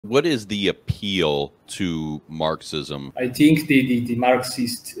What is the appeal to Marxism? I think the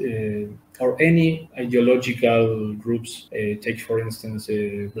Marxist or any ideological groups, take for instance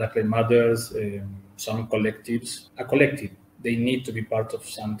Black Lives Matters, some collectives, a collective, they need to be part of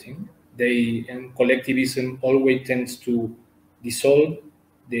something. And collectivism always tends to dissolve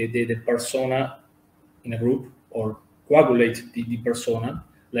the persona in a group or coagulate the persona,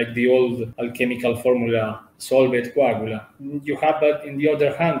 like the old alchemical formula solvet coagula. You have that in the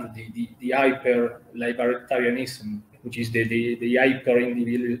other hand, the hyper libertarianism, which is the hyper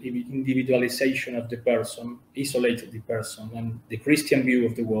individualization of the person, isolate the person, and the Christian view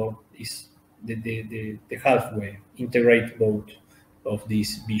of the world is the halfway, integrate both of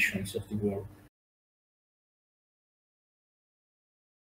these visions of the world.